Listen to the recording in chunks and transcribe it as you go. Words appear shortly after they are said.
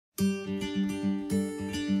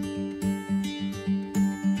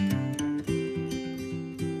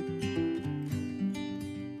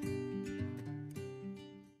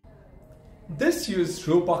This year's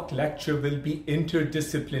Roebuck Lecture will be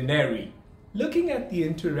interdisciplinary, looking at the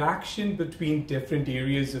interaction between different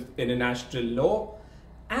areas of international law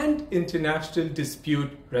and international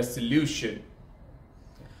dispute resolution.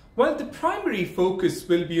 While the primary focus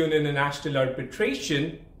will be on international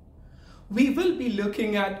arbitration, we will be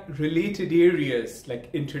looking at related areas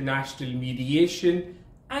like international mediation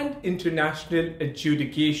and international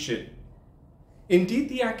adjudication. Indeed,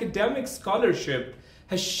 the academic scholarship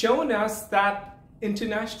has shown us that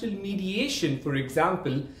international mediation, for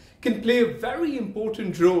example, can play a very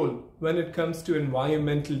important role when it comes to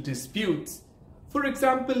environmental disputes. For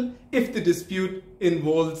example, if the dispute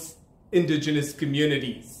involves indigenous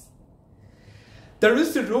communities. There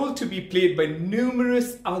is a role to be played by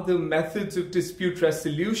numerous other methods of dispute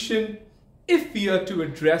resolution if we are to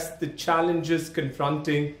address the challenges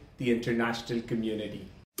confronting the international community.